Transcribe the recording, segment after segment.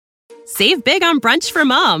Save big on brunch for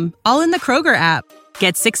mom, all in the Kroger app.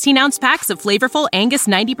 Get 16-ounce packs of flavorful Angus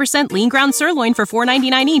 90% lean ground sirloin for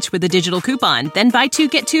 $4.99 each with a digital coupon. Then buy 2,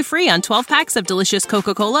 get 2 free on 12 packs of delicious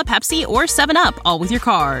Coca-Cola, Pepsi, or 7-Up, all with your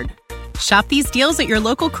card. Shop these deals at your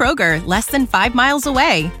local Kroger, less than 5 miles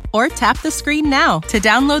away. Or tap the screen now to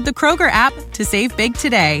download the Kroger app to save big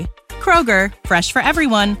today. Kroger, fresh for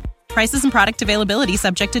everyone. Prices and product availability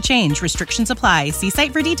subject to change. Restrictions apply. See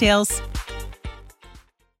site for details.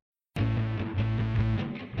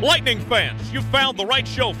 Lightning fans, you found the right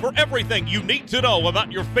show for everything you need to know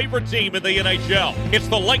about your favorite team in the NHL. It's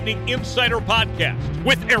the Lightning Insider Podcast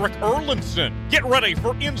with Eric Erlinson. Get ready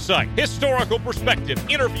for insight, historical perspective,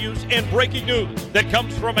 interviews, and breaking news that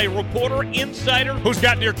comes from a reporter insider who's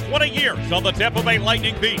got near 20 years on the Tampa Bay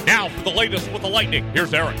Lightning beat. Now for the latest with the Lightning,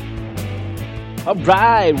 here's Eric. All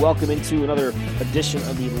right, welcome into another edition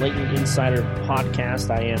of the Lightning Insider Podcast.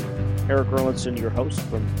 I am Eric Erlinson, your host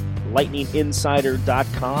from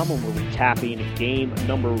LightningInsider.com, and we're recapping game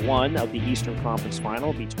number 1 of the Eastern Conference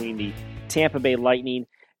Final between the Tampa Bay Lightning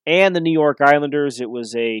and the New York Islanders. It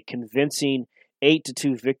was a convincing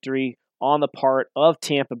 8-2 victory on the part of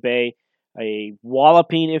Tampa Bay, a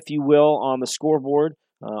walloping, if you will, on the scoreboard,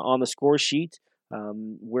 on the score sheet.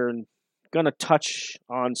 We're going to touch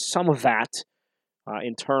on some of that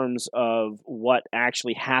in terms of what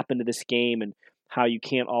actually happened to this game and how you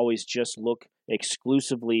can't always just look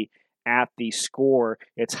exclusively at the score.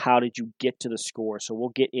 It's how did you get to the score. So we'll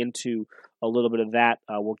get into a little bit of that.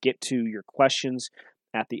 We'll get to your questions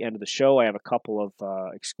at the end of the show. I have a couple of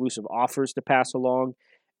exclusive offers to pass along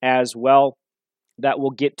as well that we'll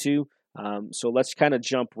get to. So let's kind of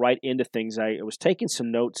jump right into things. I was taking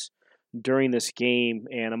some notes during this game,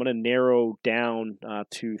 and I'm going to narrow down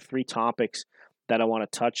to 3 topics that I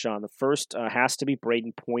want to touch on. The first has to be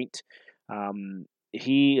Brayden Point.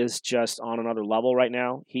 He is just on another level right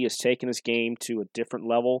now. He has taken his game to a different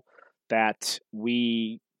level that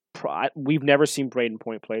we've never seen Brayden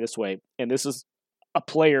Point play this way. And this is a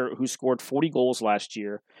player who scored 40 goals last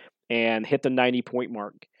year and hit the 90-point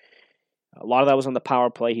mark. A lot of that was on the power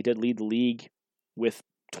play. He did lead the league with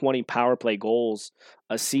 20 power play goals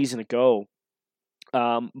a season ago.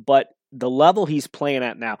 But the level he's playing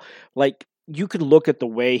at now, like you could look at the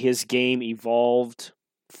way his game evolved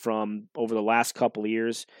from over the last couple of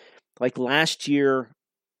years. Like last year,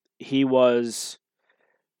 he was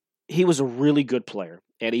a really good player,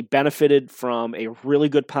 and he benefited from a really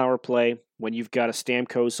good power play. When you've got a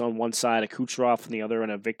Stamkos on one side, a Kucherov on the other,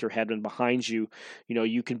 and a Victor Hedman behind you,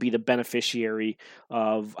 you can be the beneficiary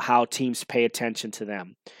of how teams pay attention to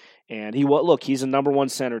them. And he's a number 1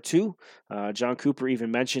 center too. John Cooper even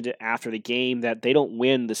mentioned it after the game that they don't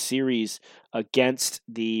win the series against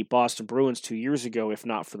the Boston Bruins 2 years ago if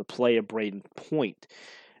not for the play of Brayden Point.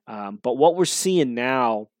 But what we're seeing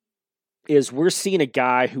now is we're seeing a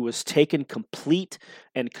guy who has taken complete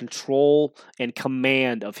and control and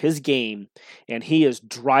command of his game, and he is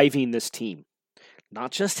driving this team.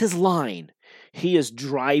 Not just his line. He is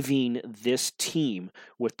driving this team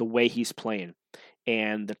with the way he's playing.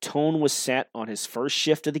 And the tone was set on his first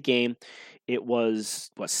shift of the game. It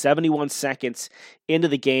was, 71 seconds into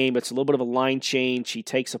the game. It's a little bit of a line change. He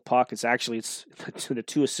takes a puck. It's the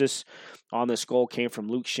 2 assists on this goal came from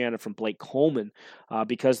Luke Schenn and from Blake Coleman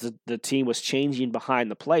because the team was changing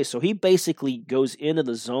behind the play. So he basically goes into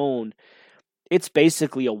the zone. It's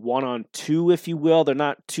basically a 1-on-2, if you will. They're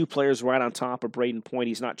not 2 players right on top of Brayden Point.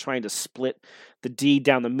 He's not trying to split the D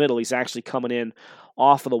down the middle. He's actually coming in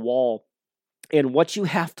off of the wall. And what you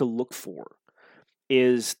have to look for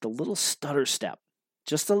is the little stutter step,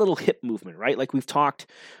 just a little hip movement, right? Like we've talked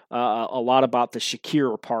a lot about the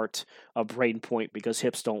Shakira part of Brayden Point because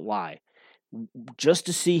hips don't lie. Just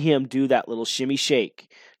to see him do that little shimmy shake,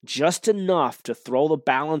 just enough to throw the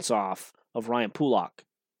balance off of Ryan Pulock,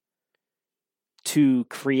 to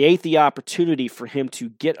create the opportunity for him to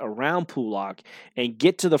get around Pulock and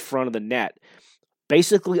get to the front of the net,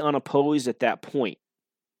 basically unopposed at that point.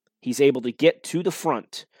 He's able to get to the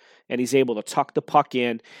front, and he's able to tuck the puck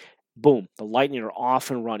in. Boom, the Lightning are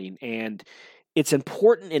off and running. And it's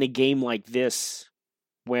important in a game like this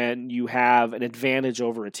when you have an advantage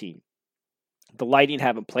over a team. The Lightning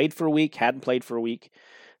hadn't played for a week.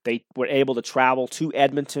 They were able to travel to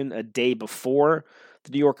Edmonton a day before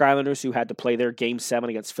the New York Islanders, who had to play their Game 7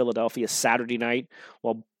 against Philadelphia Saturday night.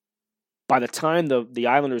 Well, by the time the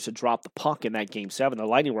Islanders had dropped the puck in that Game 7, the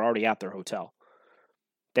Lightning were already at their hotel.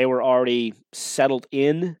 They were already settled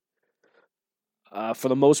in for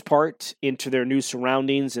the most part, into their new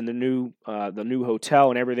surroundings and the new hotel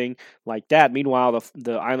and everything like that. Meanwhile,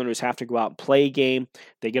 the Islanders have to go out and play a game.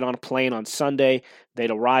 They get on a plane on Sunday.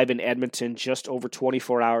 They'd arrive in Edmonton just over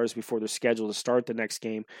 24 hours before they're scheduled to start the next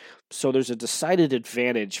game. So there's a decided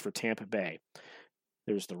advantage for Tampa Bay.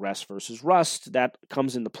 There's the rest versus rust. That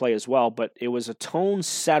comes into play as well, but it was a tone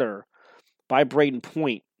setter by Brayden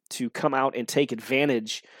Point to come out and take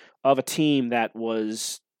advantage of a team that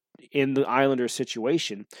was in the Islanders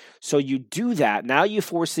situation. So you do that. Now you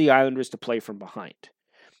force the Islanders to play from behind.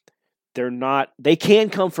 They can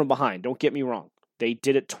come from behind. Don't get me wrong. They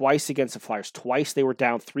did it twice against the Flyers. Twice they were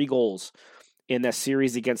down 3 goals in that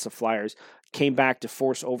series against the Flyers. Came back to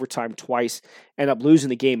force overtime twice. Ended up losing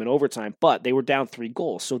the game in overtime, but they were down 3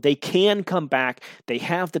 goals. So they can come back. They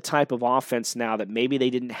have the type of offense now that maybe they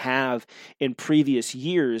didn't have in previous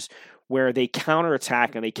years, where they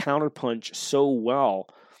counterattack and they counterpunch so well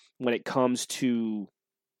when it comes to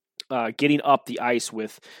getting up the ice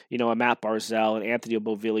with, a Matt Barzal and Anthony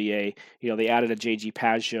Beauvillier. They added a J.G.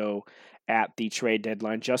 Pageau at the trade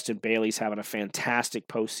deadline. Justin Bailey's having a fantastic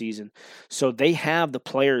postseason. So they have the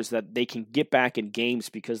players that they can get back in games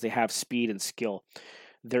because they have speed and skill.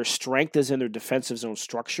 Their strength is in their defensive zone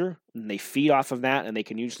structure, and they feed off of that, and they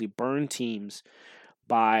can usually burn teams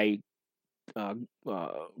by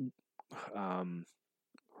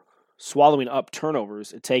swallowing up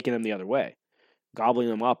turnovers and taking them the other way, gobbling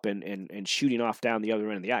them up and shooting off down the other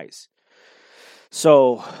end of the ice.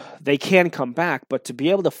 So they can come back, but to be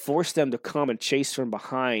able to force them to come and chase from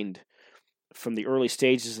behind from the early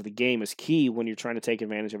stages of the game is key when you're trying to take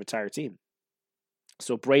advantage of a tired team.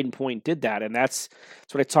 So Brayden Point did that, and that's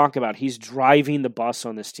what I talk about. He's driving the bus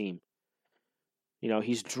on this team.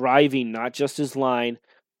 He's driving not just his line,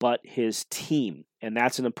 but his team, and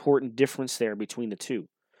that's an important difference there between the two.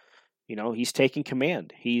 He's taking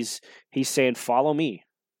command. He's saying, follow me,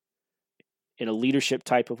 in a leadership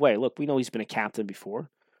type of way. Look, we know he's been a captain before.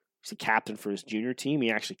 He's a captain for his junior team.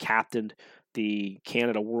 He actually captained the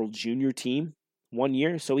Canada World Junior team 1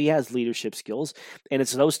 year, so he has leadership skills, and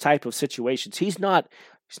it's those type of situations. He's not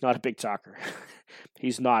a big talker.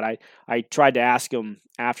 He's not. I tried to ask him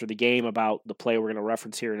after the game about the play we're going to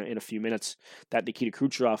reference here in a few minutes that Nikita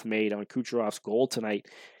Kucherov made on Kucherov's goal tonight.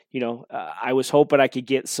 I was hoping I could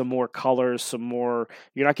get some more color, some more.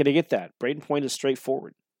 You're not going to get that. Brayden Point is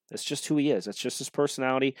straightforward. That's just who he is. That's just his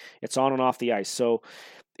personality. It's on and off the ice. So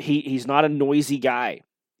he's not a noisy guy.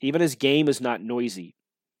 Even his game is not noisy.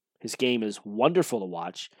 His game is wonderful to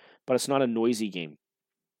watch, but it's not a noisy game.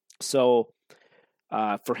 So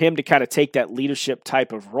for him to kind of take that leadership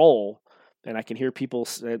type of role, and I can hear people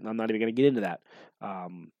say, I'm not even going to get into that,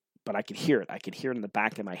 but I can hear it. I can hear it in the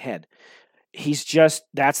back of my head.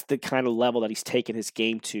 That's the kind of level that he's taken his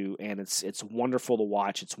game to, and it's wonderful to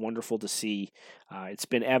watch. It's wonderful to see. It's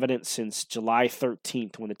been evident since July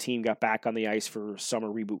 13th when the team got back on the ice for summer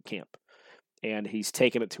reboot camp, and he's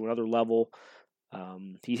taken it to another level.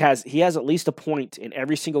 He has at least a point in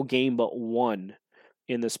every single game but one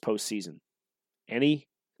in this postseason.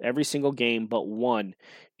 Every single game but one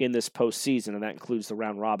in this postseason, and that includes the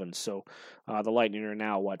round robin. So the Lightning are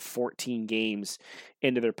now, 14 games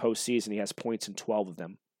into their postseason. He has points in 12 of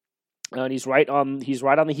them. And he's right on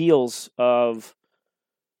the heels of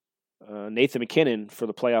Nathan MacKinnon for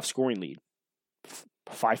the playoff scoring lead.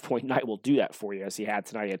 5-point night will do that for you, as he had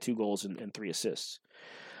tonight. He had 2 goals and 3 assists.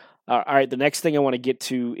 All right, the next thing I want to get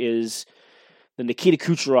to is the Nikita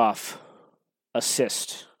Kucherov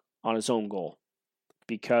assist on his own goal.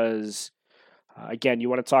 Because, again, you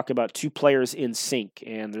want to talk about 2 players in sync,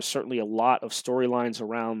 and there's certainly a lot of storylines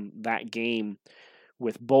around that game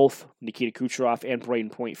with both Nikita Kucherov and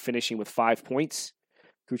Brayden Point finishing with 5 points.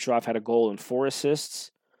 Kucherov had a goal and 4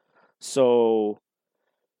 assists. So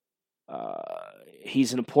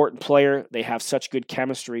he's an important player. They have such good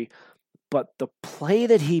chemistry. But the play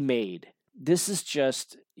that he made, this is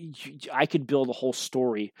just, I could build a whole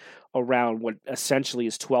story around what essentially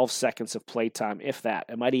is 12 seconds of playtime, if that.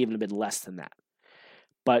 It might even have been less than that.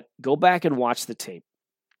 But go back and watch the tape.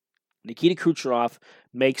 Nikita Kucherov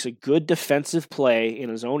makes a good defensive play in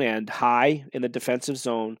his own end, high in the defensive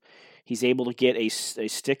zone. He's able to get a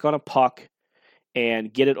stick on a puck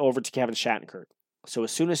and get it over to Kevin Shattenkirk. So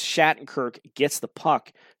as soon as Shattenkirk gets the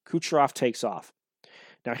puck, Kucherov takes off.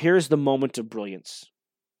 Now here's the moment of brilliance.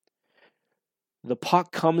 The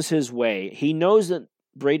puck comes his way. He knows that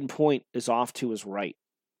Brayden Point is off to his right.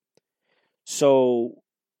 So,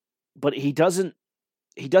 but he doesn't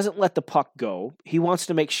let the puck go. He wants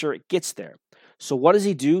to make sure it gets there. So what does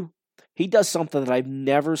he do? He does something that I've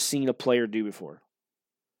never seen a player do before.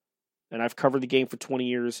 And I've covered the game for 20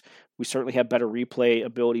 years. We certainly have better replay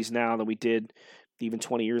abilities now than we did even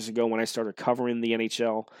 20 years ago when I started covering the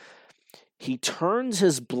NHL. He turns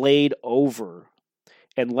his blade over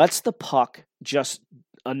and lets the puck just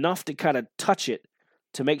enough to kind of touch it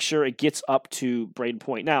to make sure it gets up to Brayden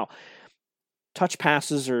Point. Now, touch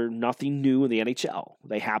passes are nothing new in the NHL.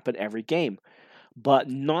 They happen every game. But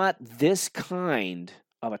not this kind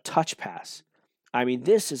of a touch pass. I mean,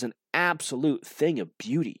 this is an absolute thing of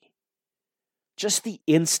beauty. Just the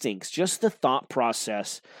instincts, just the thought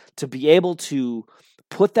process to be able to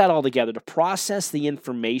put that all together, to process the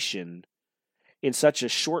information in such a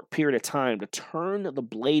short period of time, to turn the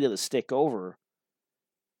blade of the stick over,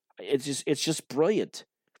 it's just brilliant.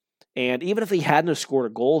 And even if he hadn't have scored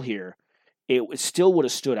a goal here, it still would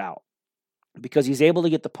have stood out because he's able to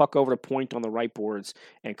get the puck over to Point on the right boards,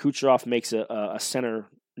 and Kucherov makes a center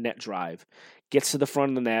net drive, gets to the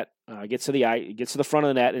front of the net, gets to the front of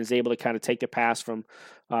the net, and is able to kind of take the pass from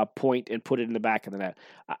Point and put it in the back of the net.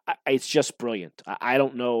 It's just brilliant. I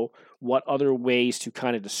don't know what other ways to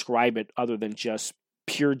kind of describe it other than just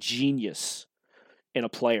pure genius in a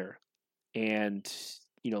player. And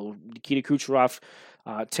Nikita Kucherov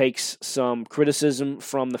takes some criticism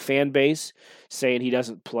from the fan base, saying he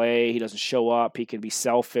doesn't play, he doesn't show up, he can be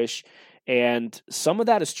selfish, and some of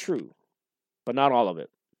that is true, but not all of it.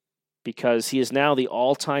 Because he is now the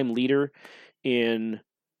all-time leader in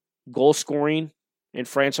goal scoring in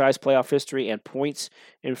franchise playoff history and points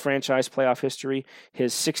in franchise playoff history.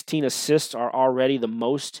 His 16 assists are already the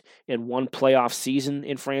most in one playoff season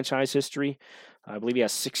in franchise history. I believe he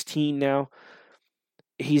has 16 now.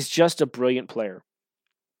 He's just a brilliant player.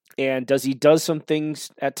 And does he do some things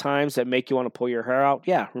at times that make you want to pull your hair out?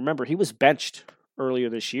 Yeah, remember, he was benched earlier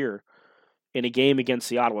this year in a game against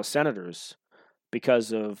the Ottawa Senators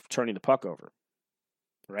because of turning the puck over,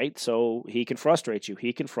 right? So he can frustrate you.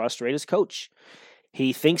 He can frustrate his coach.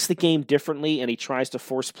 He thinks the game differently, and he tries to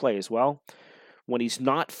force plays. Well, when he's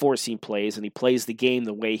not forcing plays and he plays the game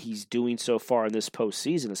the way he's doing so far in this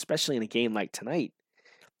postseason, especially in a game like tonight,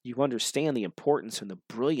 you understand the importance and the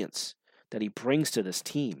brilliance that he brings to this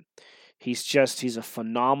team. He's a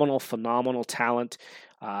phenomenal, phenomenal talent.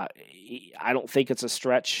 I don't think it's a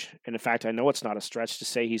stretch, and in fact, I know it's not a stretch to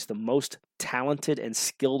say he's the most talented and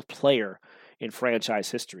skilled player in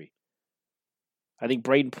franchise history. I think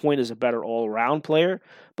Brayden Point is a better all-around player,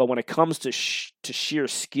 but when it comes to sheer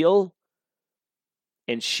skill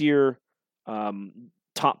and sheer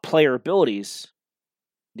top player abilities,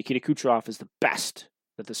 Nikita Kucherov is the best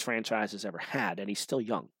that this franchise has ever had, and he's still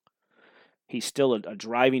young. He's still a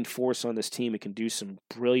driving force on this team and can do some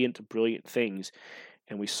brilliant, brilliant things.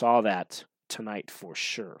 And we saw that tonight for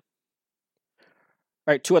sure. All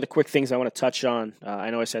right, two other quick things I want to touch on. I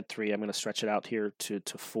know I said three. I'm going to stretch it out here to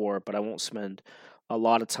four, but I won't spend a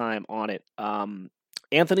lot of time on it.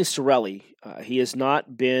 Anthony Cirelli, he has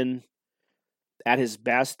not been at his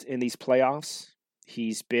best in these playoffs.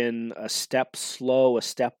 He's been a step slow, a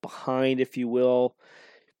step behind, if you will.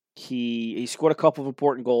 He scored a couple of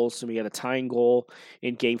important goals. So he had a tying goal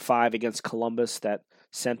in Game 5 against Columbus that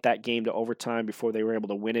sent that game to overtime before they were able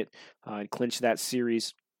to win it and clinch that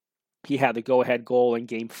series. He had the go-ahead goal in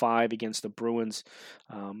Game 5 against the Bruins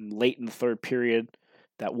late in the third period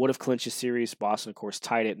that would have clinched the series. Boston, of course,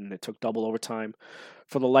 tied it, and it took double overtime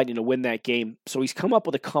for the Lightning to win that game. So he's come up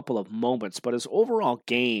with a couple of moments, but his overall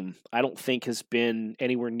game, I don't think, has been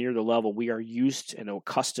anywhere near the level we are used and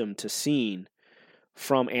accustomed to seeing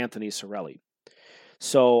from Anthony Cirelli.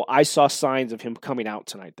 So I saw signs of him coming out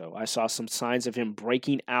tonight, though. I saw some signs of him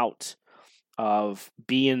breaking out of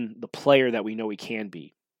being the player that we know he can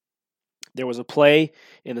be. There was a play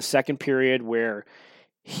in the second period where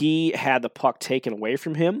he had the puck taken away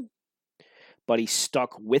from him, but he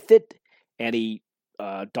stuck with it, and he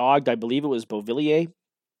dogged, I believe it was Beauvillier,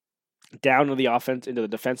 down into the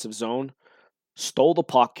defensive zone, stole the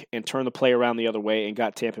puck, and turned the play around the other way and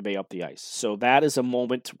got Tampa Bay up the ice. So that is a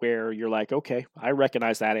moment where you're like, okay, I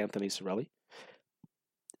recognize that, Anthony Cirelli.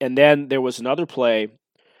 And then there was another play,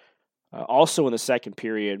 also in the second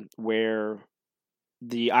period, where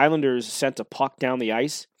the Islanders sent a puck down the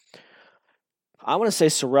ice. I want to say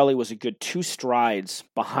Cirelli was a good 2 strides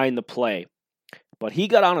behind the play, but he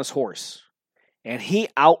got on his horse, and he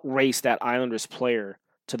outraced that Islanders player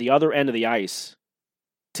to the other end of the ice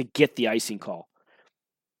to get the icing call.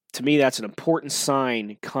 To me, that's an important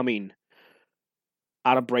sign coming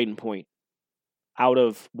out of Brayden Point, out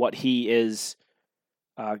of what he is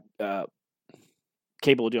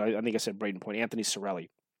capable of doing. I think I said Brayden Point, Anthony Cirelli.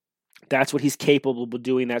 That's what he's capable of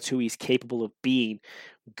doing. That's who he's capable of being.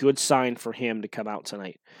 Good sign for him to come out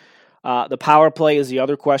tonight. The power play is the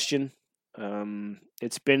other question.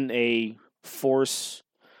 It's been a force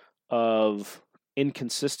of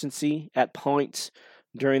inconsistency at points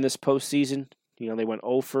during this postseason. They went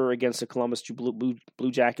 0-for against the Columbus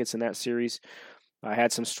Blue Jackets in that series.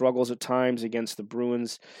 Had some struggles at times against the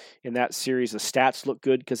Bruins in that series. The stats look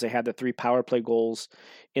good because they had the 3 power play goals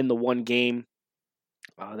in the one game.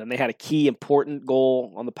 Then they had a key important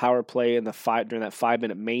goal on the power play during that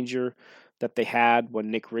 5-minute manger that they had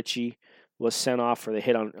when Nick Ritchie was sent off for the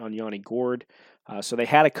hit on Yanni Gourde. So they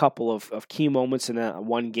had a couple of key moments in that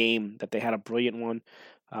one game that they had a brilliant one.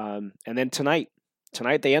 And then tonight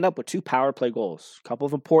they end up with 2 power play goals, a couple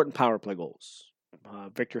of important power play goals.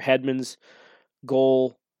 Victor Hedman's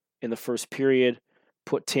goal in the first period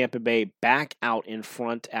put Tampa Bay back out in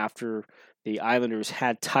front after the Islanders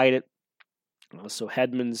had tied it. So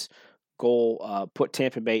Hedman's goal put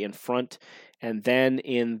Tampa Bay in front. And then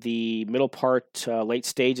in the middle part, late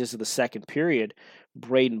stages of the second period,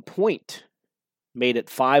 Braden Point made it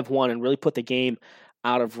 5-1 and really put the game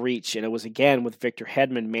out of reach. And it was again with Victor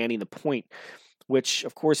Hedman manning the point, which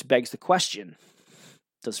of course begs the question,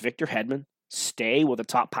 does Victor Hedman stay with a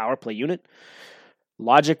top power play unit?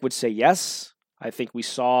 Logic would say yes. I think we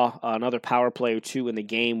saw another power play or two in the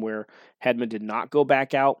game where Hedman did not go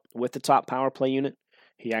back out with the top power play unit.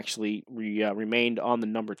 He actually remained on the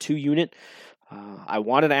number 2 unit. I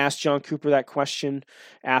wanted to ask Jon Cooper that question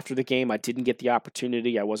after the game. I didn't get the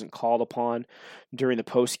opportunity. I wasn't called upon during the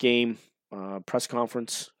post-game press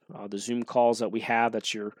conference, the Zoom calls that we have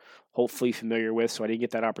that you're hopefully familiar with, so I didn't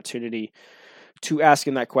get that opportunity to ask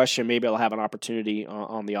him that question. Maybe I'll have an opportunity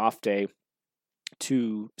on the off day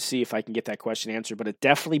to see if I can get that question answered, but it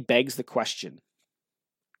definitely begs the question,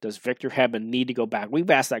 does Victor Hedman need to go back? We've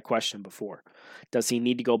asked that question before. Does he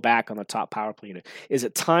need to go back on the top power play unit? Is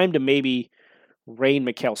it time to maybe rein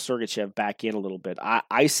Mikhail Sergachev back in a little bit?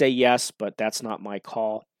 I say yes, but that's not my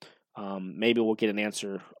call. Maybe we'll get an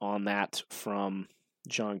answer on that from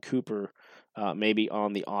Jon Cooper, maybe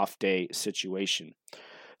on the off-day situation.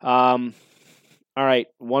 All right,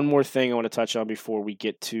 one more thing I want to touch on before we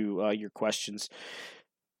get to your questions.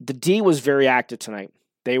 The D was very active tonight.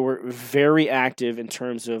 They were very active in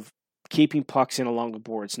terms of keeping pucks in along the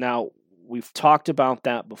boards. Now, we've talked about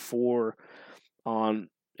that before.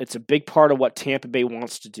 It's a big part of what Tampa Bay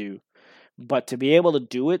wants to do. But to be able to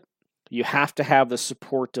do it, you have to have the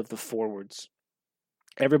support of the forwards.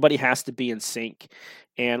 Everybody has to be in sync.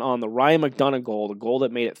 And on the Ryan McDonagh goal, the goal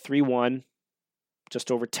that made it 3-1,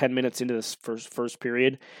 just over 10 minutes into this first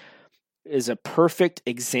period, is a perfect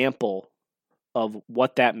example of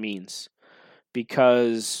what that means.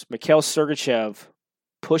 Because Mikhail Sergachev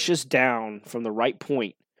pushes down from the right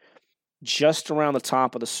point, just around the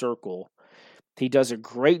top of the circle. He does a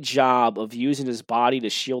great job of using his body to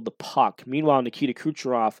shield the puck. Meanwhile, Nikita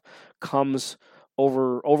Kucherov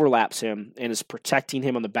overlaps him and is protecting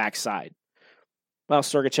him on the backside. Well,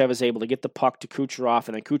 Sergachev is able to get the puck to Kucherov,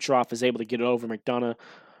 and then Kucherov is able to get it over McDonagh.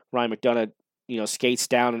 Ryan McDonagh, skates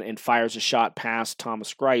down and fires a shot past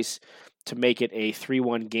Thomas Greiss to make it a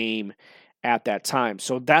 3-1 game at that time.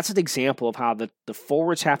 So that's an example of how the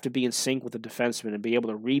forwards have to be in sync with the defensemen and be able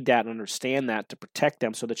to read that and understand that to protect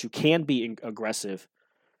them so that you can be aggressive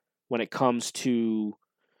when it comes to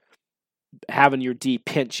having your D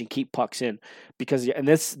pinch and keep pucks in. Because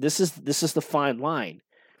this is the fine line.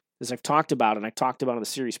 As I've talked about, and I talked about in the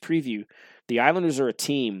series preview, the Islanders are a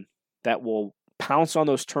team that will pounce on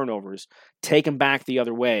those turnovers, take them back the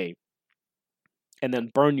other way, and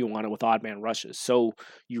then burn you on it with odd man rushes. So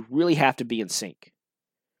you really have to be in sync.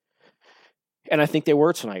 And I think they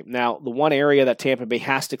were tonight. Now, the one area that Tampa Bay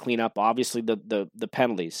has to clean up, obviously, the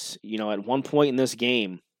penalties. At one point in this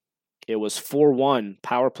game, it was 4-1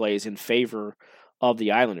 power plays in favor of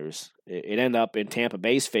the Islanders. It ended up in Tampa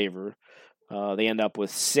Bay's favor. They end up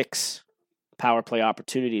with 6 power play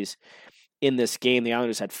opportunities in this game. The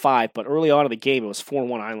Islanders had 5, but early on in the game, it was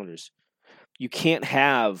 4-1 Islanders. You can't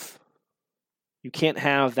have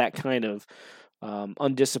that kind of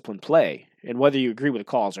undisciplined play. And whether you agree with the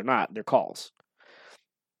calls or not, they're calls.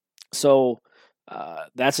 So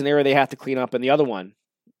that's an area they have to clean up. And the other one,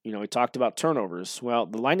 we talked about turnovers. Well,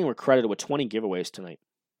 the Lightning were credited with 20 giveaways tonight.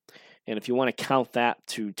 And if you want to count that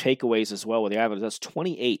to takeaways as well with the Islanders, that's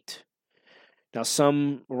 28. Now,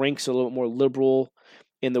 some rinks are a little bit more liberal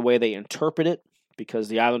in the way they interpret it because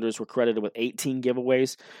the Islanders were credited with 18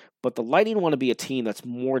 giveaways. But the Lightning want to be a team that's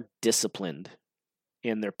more disciplined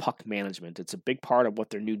in their puck management. It's a big part of what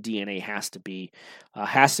their new DNA has to be.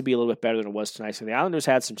 Has to be a little bit better than it was tonight. So the Islanders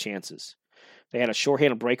had some chances. They had a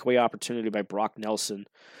shorthanded breakaway opportunity by Brock Nelson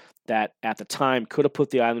that at the time could have put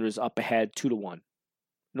the Islanders up ahead 2-1.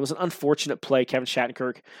 And it was an unfortunate play. Kevin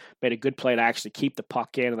Shattenkirk made a good play to actually keep the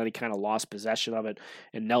puck in, and then he kind of lost possession of it,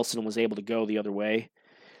 and Nelson was able to go the other way.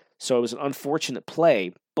 So it was an unfortunate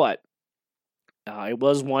play, but it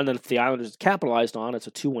was one that if the Islanders capitalized on, it's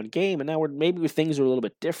a 2-1 game, and now maybe things are a little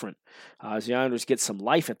bit different as the Islanders get some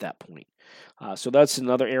life at that point. So that's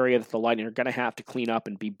another area that the Lightning are going to have to clean up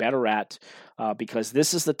and be better at, because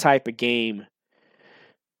this is the type of game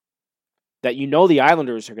that the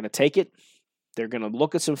Islanders are going to take it, they're going to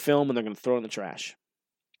look at some film, and they're going to throw it in the trash.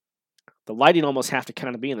 The Lightning almost have to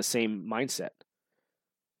kind of be in the same mindset.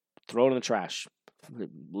 Throw it in the trash.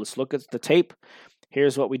 Let's look at the tape.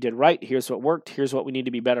 Here's what we did right. Here's what worked. Here's what we need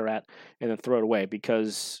to be better at, and then throw it away.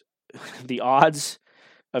 Because the odds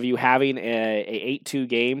of you having a 8-2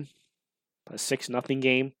 game, a 6-0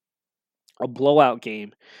 game, a blowout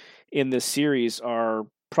game in this series are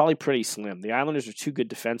probably pretty slim. The Islanders are too good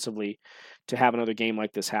defensively to have another game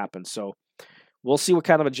like this happen. So we'll see what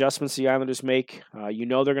kind of adjustments the Islanders make. They're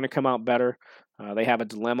going to come out better. They have a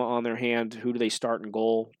dilemma on their hand. Who do they start in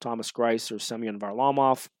goal? Thomas Greiss or Semyon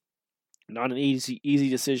Varlamov? Not an easy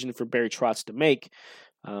decision for Barry Trotz to make,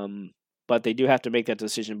 but they do have to make that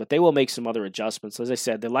decision. But they will make some other adjustments. As I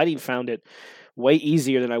said, the Lightning found it way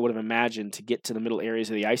easier than I would have imagined to get to the middle areas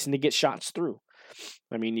of the ice and to get shots through.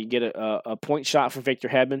 I mean, you get a point shot from Victor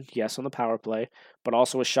Hedman, yes, on the power play, but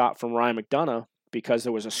also a shot from Ryan McDonagh because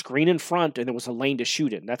there was a screen in front and there was a lane to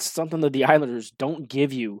shoot it. And that's something that the Islanders don't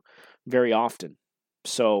give you very often.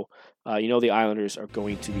 So, the Islanders are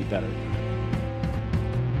going to be better.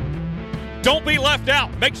 Don't be left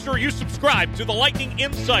out. Make sure you subscribe to the Lightning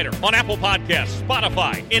Insider on Apple Podcasts,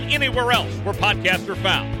 Spotify, and anywhere else where podcasts are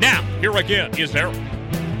found. Now, here again is Eric.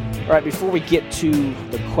 All right, before we get to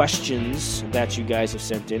the questions that you guys have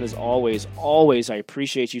sent in, as always, I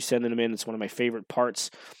appreciate you sending them in. It's one of my favorite parts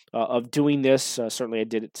of doing this. Certainly I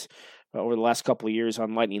did it over the last couple of years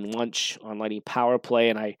on Lightning Lunch, on Lightning Power Play,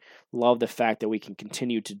 and I love the fact that we can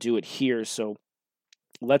continue to do it here. So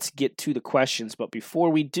let's get to the questions. But before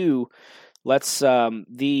we do, let's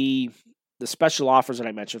the special offers that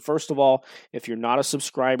I mentioned. First of all, if you're not a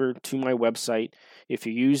subscriber to my website, if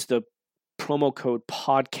you use the promo code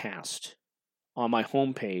podcast on my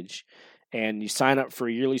homepage and you sign up for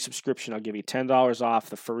a yearly subscription, I'll give you $10 off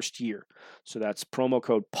the first year. So that's promo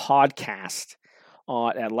code podcast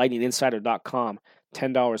at lightninginsider.com,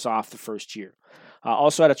 $10 off the first year.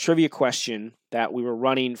 Also had a trivia question that we were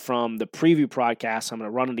running from the preview podcast. I'm going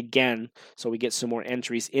to run it again so we get some more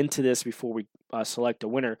entries into this before we select a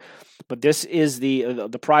winner. But this is the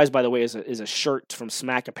prize, by the way, is a shirt from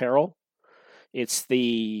Smack Apparel. It's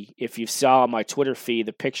if you saw my Twitter feed,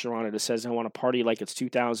 the picture on it, it says, "I want to party like it's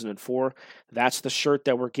 2004. That's the shirt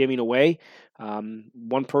that we're giving away.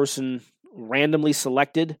 One person randomly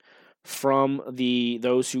selected from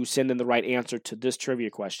those who send in the right answer to this trivia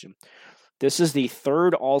question. This is the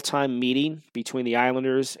third all-time meeting between the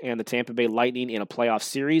Islanders and the Tampa Bay Lightning in a playoff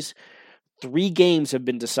series. 3 games have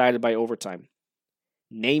been decided by overtime.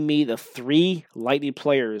 Name me the 3 Lightning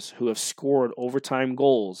players who have scored overtime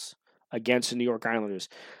goals against the New York Islanders.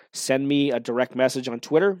 Send me a direct message on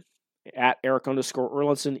Twitter at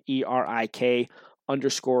Eric_Erlandson,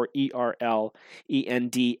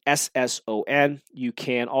 ERIK_ERLENDSSON. You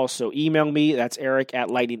can also email me. That's Eric at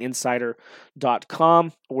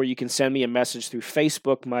lightninginsider.com, or you can send me a message through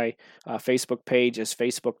Facebook. My Facebook page is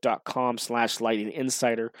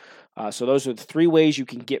facebook.com/lightninginsider. So those are the 3 ways you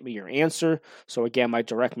can get me your answer. So again, my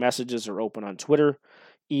direct messages are open on Twitter.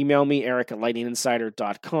 Email me, Eric at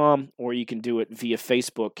lightninginsider.com, or you can do it via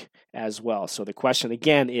Facebook as well. So the question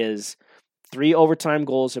again is, 3 overtime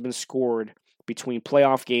goals have been scored between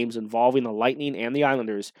playoff games involving the Lightning and the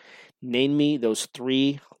Islanders. Name me those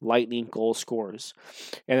 3 Lightning goal scorers.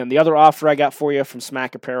 And then the other offer I got for you from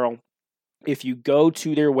Smack Apparel, if you go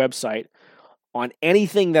to their website, on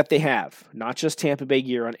anything that they have, not just Tampa Bay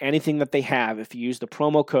gear, on anything that they have, if you use the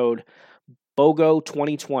promo code BOGO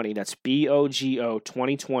 2020, that's BOGO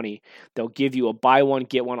 2020, they'll give you a buy one,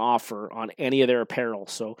 get one offer on any of their apparel.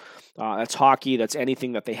 So that's hockey, that's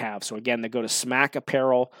anything that they have. So again, they go to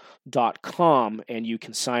smackapparel.com and you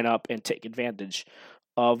can sign up and take advantage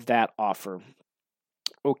of that offer.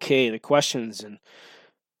 Okay, the questions, and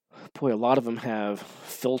boy, a lot of them have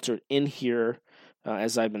filtered in here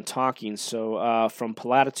as I've been talking. So from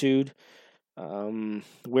Platitude,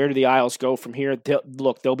 where do the Isles go from here?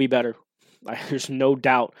 They'll be better. There's no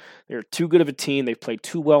doubt. They're too good of a team. They've played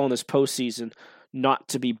too well in this postseason not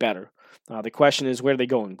to be better. The question is, where do they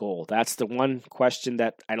go in goal? That's the one question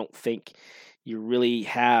that I don't think you really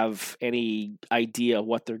have any idea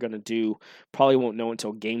what they're going to do. Probably won't know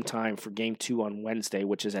until game time for Game 2 on Wednesday,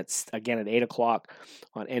 which is at 8 o'clock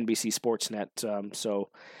on NBC Sportsnet. So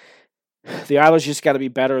the Islanders just got to be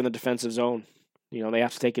better in the defensive zone. They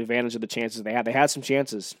have to take advantage of the chances they had. They had some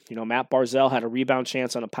chances. Matt Barzal had a rebound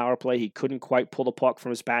chance on a power play. He couldn't quite pull the puck from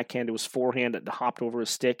his backhand to his forehand that hopped over his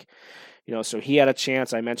stick. So he had a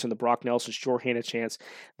chance. I mentioned the Brock Nelson shorthanded chance.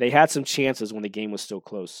 They had some chances when the game was still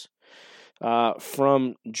close.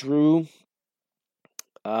 From Drew,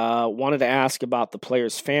 wanted to ask about the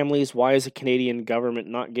players' families. Why is the Canadian government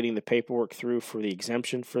not getting the paperwork through for the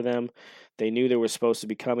exemption for them? They knew they were supposed to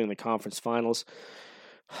be coming in the conference finals.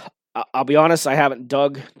 I'll be honest, I haven't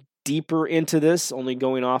dug deeper into this, only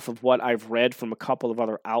going off of what I've read from a couple of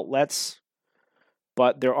other outlets.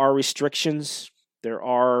 But there are restrictions. There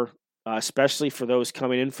are, especially for those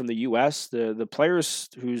coming in from the U.S., the players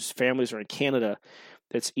whose families are in Canada,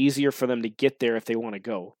 it's easier for them to get there if they want to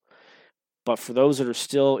go. But for those that are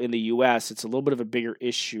still in the U.S., it's a little bit of a bigger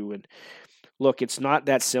issue. And look, it's not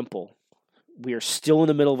that simple. We are still in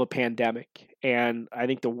the middle of a pandemic. And I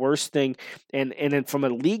think the worst thing, and then from a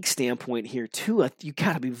league standpoint here too, you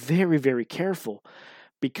got to be very, very careful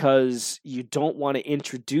because you don't want to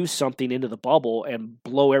introduce something into the bubble and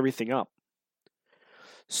blow everything up.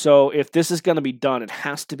 So if this is going to be done, it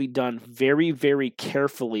has to be done very, very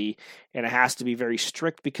carefully, and it has to be very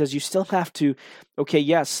strict because you still have to,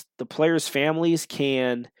 yes, the players' families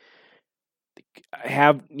can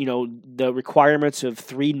have, the requirements of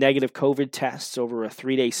 3 negative COVID tests over a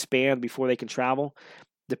 3-day span before they can travel.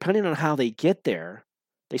 Depending on how they get there,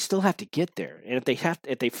 they still have to get there. And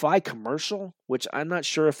if they fly commercial, which I'm not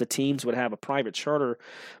sure if the teams would have a private charter,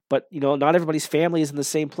 but not everybody's family is in the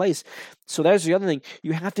same place. So that's the other thing.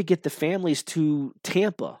 You have to get the families to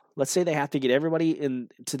Tampa. Let's say they have to get everybody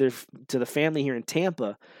to the family here in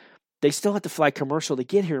Tampa. They still have to fly commercial to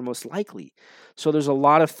get here, most likely. So there's a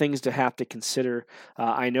lot of things to have to consider.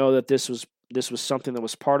 I know that this was something that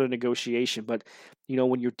was part of negotiation, but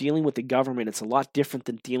when you're dealing with the government, it's a lot different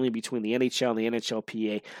than dealing between the NHL and the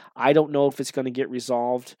NHLPA. I don't know if it's going to get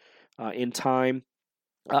resolved in time.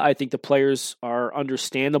 I think the players are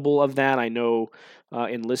understandable of that. I know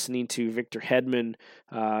in listening to Victor Hedman,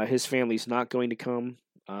 his family's not going to come.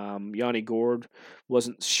 Yanni Gourde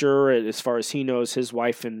wasn't sure. As far as he knows, his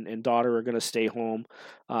wife and daughter are going to stay home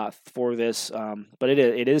for this. But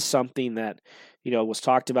it is something that was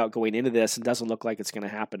talked about going into this and doesn't look like it's going to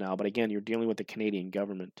happen now. But again, you're dealing with the Canadian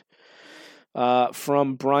government.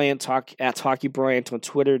 From Bryant at Hockey Bryant on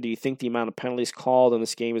Twitter, do you think the amount of penalties called in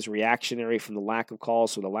this game is reactionary from the lack of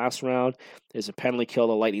calls for the last round? Is a penalty kill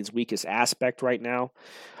the Lightning's weakest aspect right now?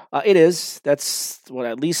 It is. That's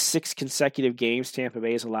at least 6 consecutive games Tampa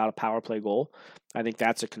Bay has allowed a power play goal. I think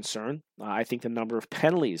that's a concern. I think the number of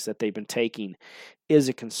penalties that they've been taking is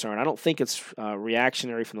a concern. I don't think it's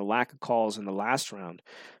reactionary from the lack of calls in the last round.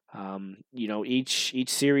 Each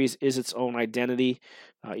series is its own identity.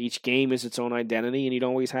 Each game is its own identity, and you don't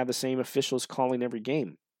always have the same officials calling every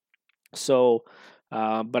game. So,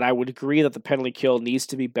 but I would agree that the penalty kill needs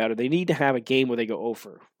to be better. They need to have a game where they go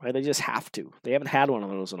over, right? They just have to. They haven't had one of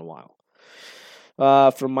those in a while.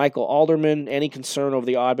 From Michael Alderman, any concern over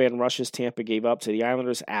the odd man rushes Tampa gave up to the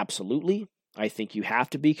Islanders? Absolutely. I think you have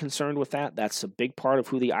to be concerned with that. That's a big part of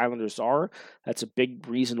who the Islanders are. That's a big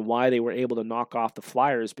reason why they were able to knock off the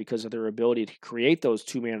Flyers, because of their ability to create those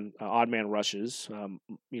odd man rushes,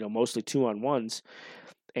 mostly 2-on-1s,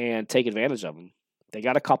 and take advantage of them. They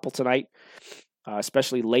got a couple tonight,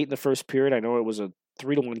 especially late in the first period. I know it was a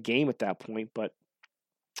 3-1 game at that point, but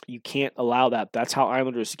you can't allow that. That's how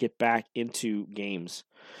Islanders get back into games.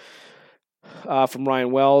 From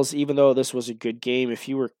Ryan Wells, even though this was a good game, if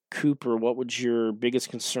you were Cooper, what would your biggest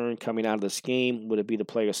concern coming out of this game? Would it be the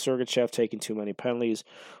play of Sergachev taking too many penalties,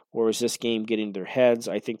 or is this game getting their heads?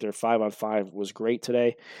 I think their 5-on-5 was great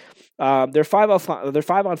today. Their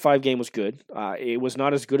 5-on-5 game was good. It was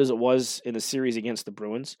not as good as it was in the series against the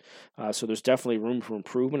Bruins, so there's definitely room for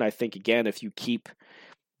improvement. I think, again, if you keep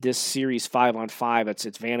this series 5-on-5, it's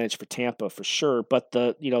advantage for Tampa for sure. But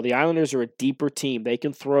the Islanders are a deeper team. They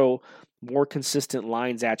can throw more consistent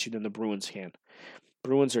lines at you than the Bruins can.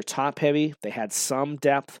 Bruins are top heavy. They had some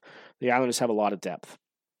depth. The Islanders have a lot of depth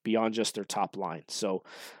beyond just their top line. So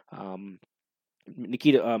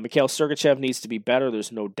Mikhail Sergachev needs to be better.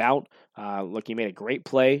 There's no doubt. Look, he made a great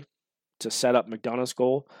play to set up McDonough's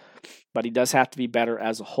goal, but he does have to be better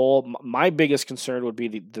as a whole. My biggest concern would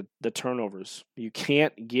be the turnovers. You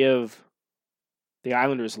can't give the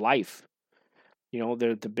Islanders life.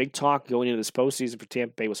 The big talk going into this postseason for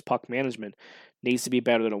Tampa Bay was puck management. Needs to be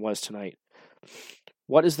better than it was tonight.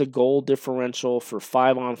 What is the goal differential for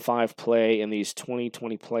 5-on-5 play in these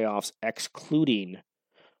 2020 playoffs, excluding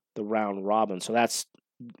the round robin? So that's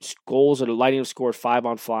goals that the Lightning have scored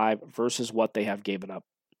 5-on-5 versus what they have given up.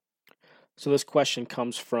 So this question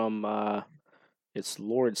comes from It's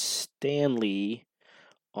Lord Stanley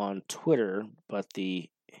on Twitter, but the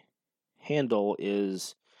handle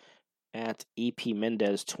is at EP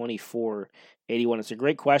Mendez 2481. It's a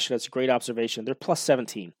great question. It's a great observation. They're plus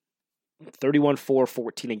 17. 31-4,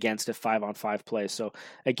 14 against at 5-on-5 play. So,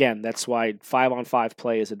 again, that's why 5-on-5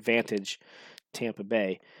 play is advantage Tampa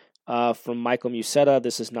Bay. From Michael Musetta,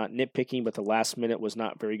 this is not nitpicking, but the last minute was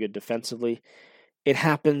not very good defensively. It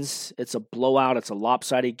happens. It's a blowout. It's a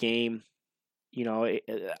lopsided game.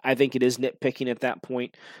 I think it is nitpicking at that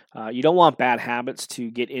point. You don't want bad habits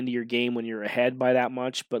to get into your game when you're ahead by that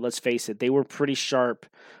much, but let's face it, they were pretty sharp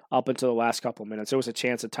up until the last couple of minutes. There was a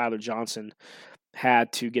chance that Tyler Johnson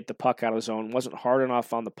had to get the puck out of the zone. Wasn't hard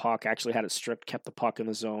enough on the puck. Actually had it stripped, kept the puck in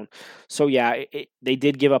the zone. So, yeah, they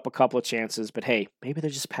did give up a couple of chances, but hey, maybe they're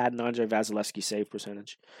just padding Andrei Vasilevsky's save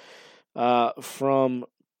percentage. From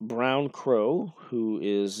Brown Crow, who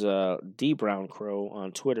is D Brown Crow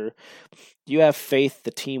on Twitter, do you have faith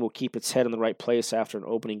the team will keep its head in the right place after an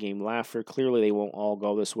opening game laughter? Clearly, they won't all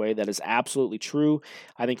go this way. That is absolutely true.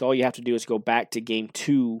 I think all you have to do is go back to Game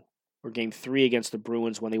 2 or Game 3 against the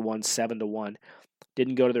Bruins when they won 7-1.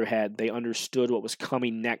 Didn't go to their head. They understood what was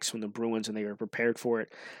coming next from the Bruins, and they were prepared for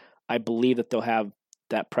it. I believe that they'll have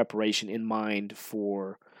that preparation in mind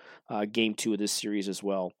for Game 2 of this series as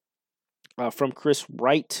well. From Chris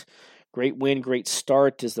Wright, great win, great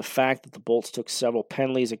start. Is the fact that the Bolts took several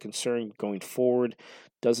penalties a concern going forward?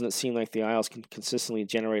 Doesn't it seem like the Isles can consistently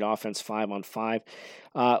generate offense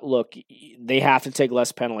 5-on-5? Look, they have to take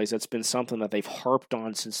less penalties. That's been something that they've harped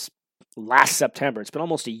on since last September. It's been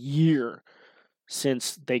almost a year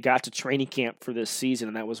since they got to training camp for this season,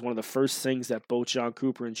 and that was one of the first things that both John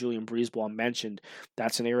Cooper and Julian Breezeball mentioned.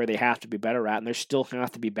 That's an area they have to be better at, and they still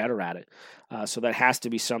have to be better at it. So that has to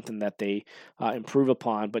be something that they improve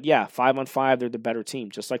upon. But yeah, 5-on-5, they're the better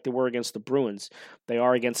team. Just like they were against the Bruins, they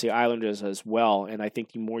are against the Islanders as well, and I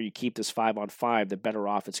think the more you keep this 5-on-5, the better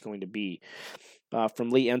off it's going to be. From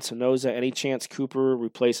Lee Ensonoza, any chance Cooper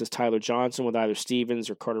replaces Tyler Johnson with either Stevens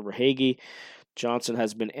or Carter Verhaeghe? Johnson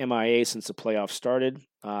has been MIA since the playoffs started.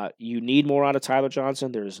 You need more out of Tyler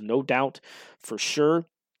Johnson. There is no doubt for sure.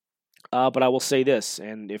 But I will say this,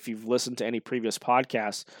 and if you've listened to any previous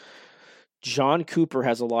podcasts, John Cooper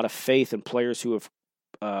has a lot of faith in players who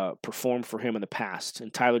have performed for him in the past.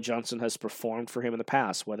 And Tyler Johnson has performed for him in the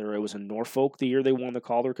past, whether it was in Norfolk the year they won the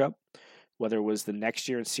Calder Cup, whether it was the next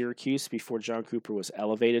year in Syracuse before John Cooper was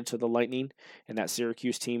elevated to the Lightning and that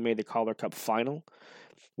Syracuse team made the Calder Cup final,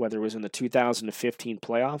 whether it was in the 2015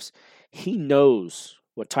 playoffs. He knows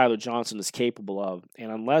what Tyler Johnson is capable of,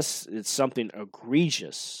 and unless it's something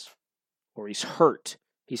egregious or he's hurt,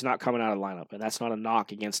 he's not coming out of the lineup, and that's not a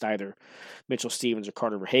knock against either Mitchell Stevens or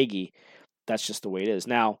Carter Verhaeghe. That's just the way it is.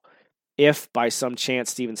 Now, if by some chance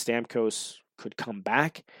Steven Stamkos could come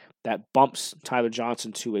back, that bumps Tyler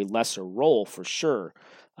Johnson to a lesser role for sure.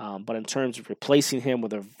 But in terms of replacing him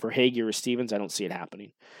with a Verhaeghe or a Stevens, I don't see it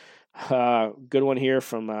happening. Good one here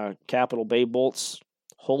from Capital Bay Bolts.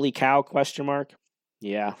 Holy cow, ?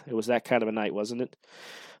 Yeah, it was that kind of a night, wasn't it?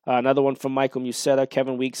 Another one from Michael Musetta.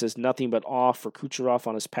 Kevin Weeks says nothing but awe for Kucherov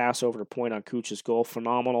on his pass over to point on Kuch's goal.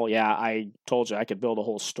 Phenomenal. Yeah, I told you I could build a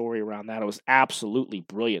whole story around that. It was absolutely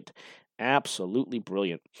brilliant. Absolutely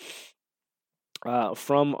brilliant.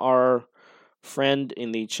 From our friend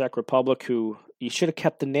in the Czech Republic who, you should have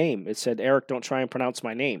kept the name. It said, Eric, don't try and pronounce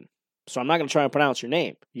my name. So I'm not going to try and pronounce your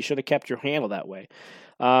name. You should have kept your handle that way.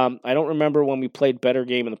 I don't remember when we played better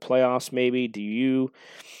game in the playoffs, maybe. Do you?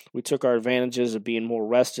 We took our advantages of being more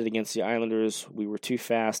rested against the Islanders. We were too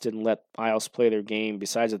fast, didn't let Isles play their game.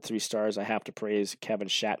 Besides the 3 stars, I have to praise Kevin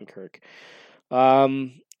Shattenkirk.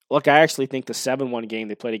 Look, I actually think the 7-1 game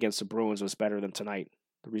they played against the Bruins was better than tonight.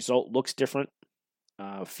 The result looks different.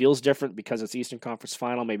 Feels different because it's Eastern Conference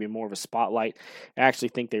Final, maybe more of a spotlight. I actually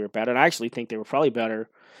think they were better, and I actually think they were probably better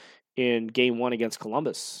in Game 1 against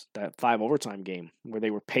Columbus, that 5 overtime game, where they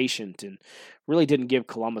were patient and really didn't give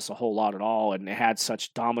Columbus a whole lot at all, and they had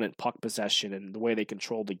such dominant puck possession and the way they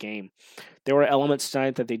controlled the game. There were elements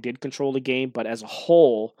tonight that they did control the game, but as a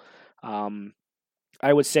whole,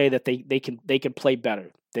 I would say that they can play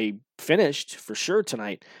better. They finished for sure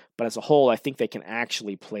tonight, but as a whole, I think they can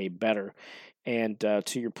actually play better. And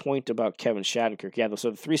to your point about Kevin Shattenkirk, yeah,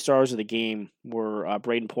 so the 3 stars of the game were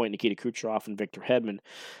Braden Point, Nikita Kucherov, and Victor Hedman.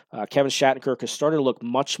 Kevin Shattenkirk has started to look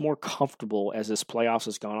much more comfortable as this playoffs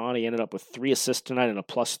has gone on. He ended up with 3 assists tonight and a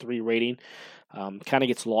 +3 rating. Kind of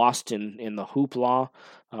gets lost in the hoopla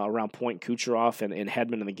around Point, Kucherov, and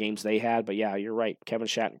Hedman in the games they had. But yeah, you're right. Kevin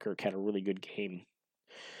Shattenkirk had a really good game.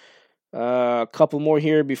 A couple more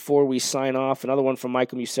here before we sign off. Another one from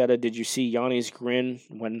Michael Musetta. Did you see Yanni's grin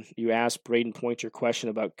when you asked Braden Point your question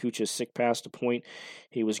about Kucha's sick pass to Point?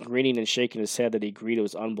 He was grinning and shaking his head that he agreed it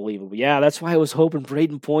was unbelievable. Yeah, that's why I was hoping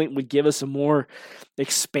Braden Point would give us a more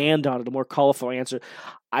expand on it, a more colorful answer.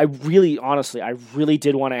 I really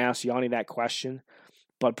did want to ask Yanni that question,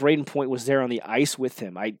 but Braden Point was there on the ice with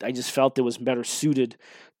him. I just felt it was better suited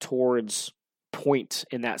towards Point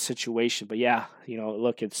in that situation. But yeah,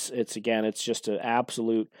 look, it's just an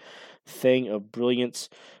absolute thing of brilliance.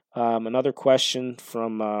 Another question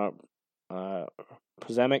from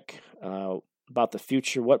Pozemic about the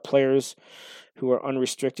future. What players who are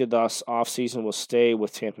unrestricted thus offseason will stay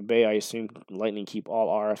with Tampa Bay? I assume Lightning keep all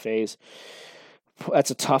RFAs.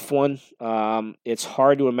 That's a tough one. It's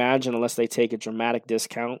hard to imagine unless they take a dramatic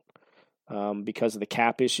discount because of the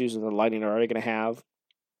cap issues that the Lightning are already going to have.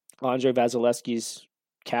 Andre Vasilevsky's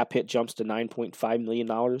cap hit jumps to $9.5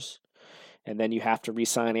 million. And then you have to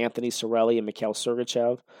re-sign Anthony Cirelli and Mikhail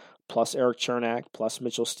Sergachev, plus Eric Chernak, plus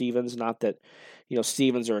Mitchell Stevens. Not that,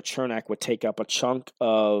 Stevens or Chernak would take up a chunk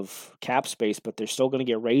of cap space, but they're still going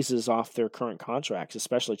to get raises off their current contracts,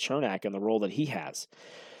 especially Chernak and the role that he has.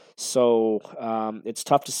 So it's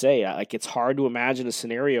tough to say. It's hard to imagine a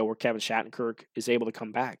scenario where Kevin Shattenkirk is able to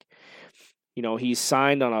come back. He's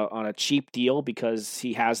signed on a cheap deal because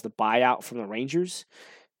he has the buyout from the Rangers.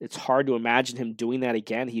 It's hard to imagine him doing that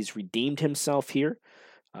again. He's redeemed himself here.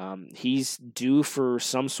 He's due for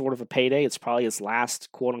some sort of a payday. It's probably his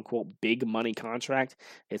last quote-unquote big money contract.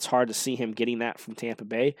 It's hard to see him getting that from Tampa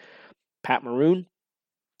Bay. Pat Maroon,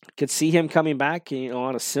 could see him coming back,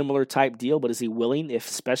 on a similar type deal, but is he willing,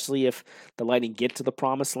 especially if the Lightning get to the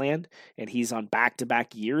promised land and he's on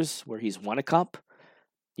back-to-back years where he's won a cup?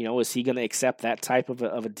 Is he going to accept that type of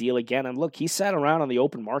a deal again? And look, he sat around on the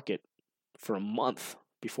open market for a month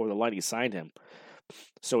before the Lightning signed him.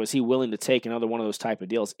 So is he willing to take another one of those type of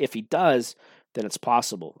deals? If he does, then it's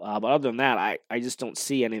possible. But other than that, I just don't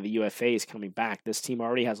see any of the UFAs coming back. This team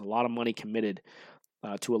already has a lot of money committed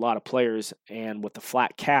to a lot of players, and with the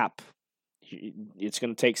flat cap, it's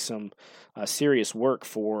going to take some serious work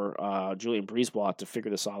for Julian Brisebois to figure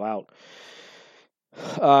this all out.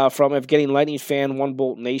 From Evgeny Lightning fan, One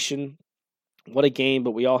Bolt Nation, what a game,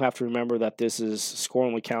 but we all have to remember that this is score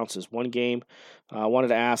only counts as one game. I wanted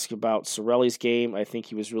to ask about Cirelli's game. I think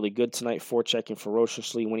he was really good tonight, forechecking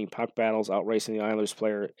ferociously, winning puck battles, outracing the Islanders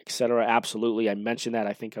player, etc. Absolutely, I mentioned that.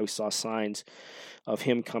 I think I saw signs of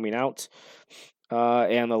him coming out.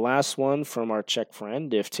 And the last one from our Czech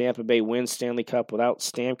friend, if Tampa Bay wins Stanley Cup without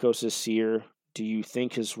Stamkos this year, do you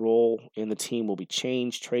think his role in the team will be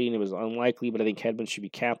changed? Trading him is unlikely, but I think Hedman should be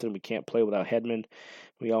captain. We can't play without Hedman.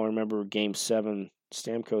 We all remember Game 7,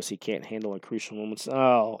 Stamkos, he can't handle in crucial moments.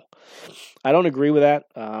 Oh, I don't agree with that.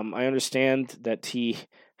 I understand that he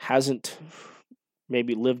hasn't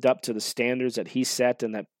maybe lived up to the standards that he set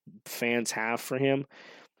and that fans have for him.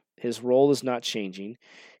 His role is not changing.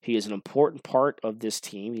 He is an important part of this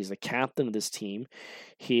team. He's the captain of this team.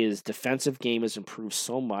 His defensive game has improved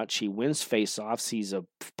so much. He wins faceoffs. He's a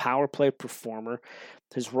power play performer.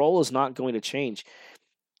 His role is not going to change.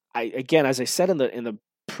 Again, as I said in the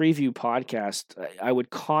preview podcast, I would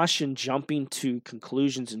caution jumping to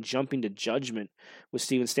conclusions and jumping to judgment with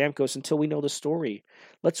Steven Stamkos until we know the story.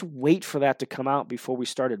 Let's wait for that to come out before we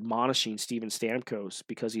start admonishing Steven Stamkos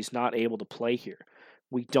because he's not able to play here.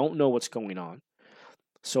 We don't know what's going on.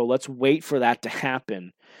 So let's wait for that to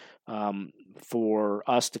happen for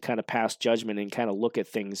us to kind of pass judgment and kind of look at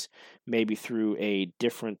things maybe through a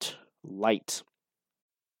different light.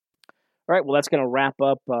 All right, well, that's going to wrap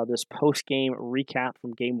up this post-game recap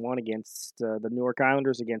from Game 1 against the New York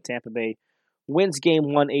Islanders. Again, Tampa Bay wins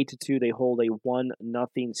Game 1 8-2. They hold a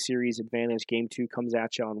 1-0 series advantage. Game 2 comes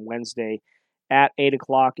at you on Wednesday at 8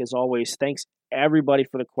 o'clock. As always, thanks everybody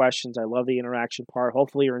for the questions. I love the interaction part.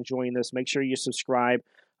 Hopefully you're enjoying this. Make sure you subscribe.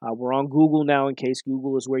 We're on Google now, in case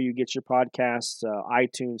Google is where you get your podcasts,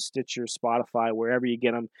 iTunes, Stitcher, Spotify, wherever you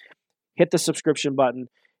get them. Hit the subscription button.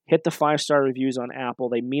 Hit the 5-star reviews on Apple.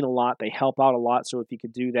 They mean a lot. They help out a lot. So if you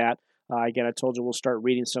could do that, again, I told you we'll start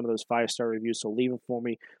reading some of those 5-star reviews. So leave them for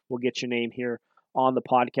me. We'll get your name here on the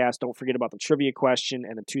podcast. Don't forget about the trivia question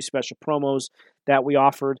and the 2 special promos that we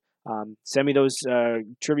offered. Send me those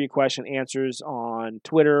trivia question answers on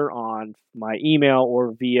Twitter, on my email,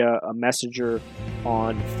 or via a messenger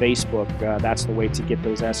on Facebook. That's the way to get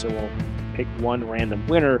those answers. We'll pick one random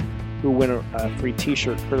winner who will win a free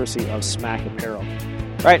t-shirt courtesy of Smack Apparel.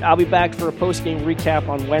 All right, I'll be back for a post-game recap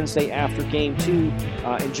on Wednesday after Game 2.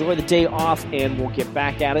 Enjoy the day off, and we'll get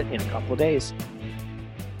back at it in a couple of days.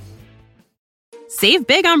 Save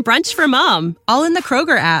big on brunch for mom, all in the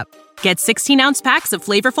Kroger app. Get 16-ounce packs of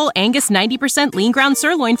flavorful Angus 90% lean ground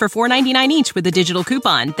sirloin for $4.99 each with a digital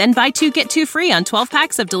coupon. Then buy 2, get 2 free on 12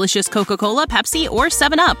 packs of delicious Coca-Cola, Pepsi, or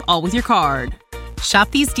 7-Up, all with your card. Shop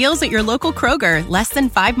these deals at your local Kroger, less than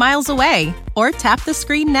 5 miles away. Or tap the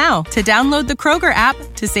screen now to download the Kroger app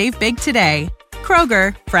to save big today.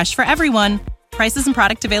 Kroger, fresh for everyone. Prices and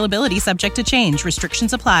product availability subject to change.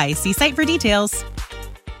 Restrictions apply. See site for details.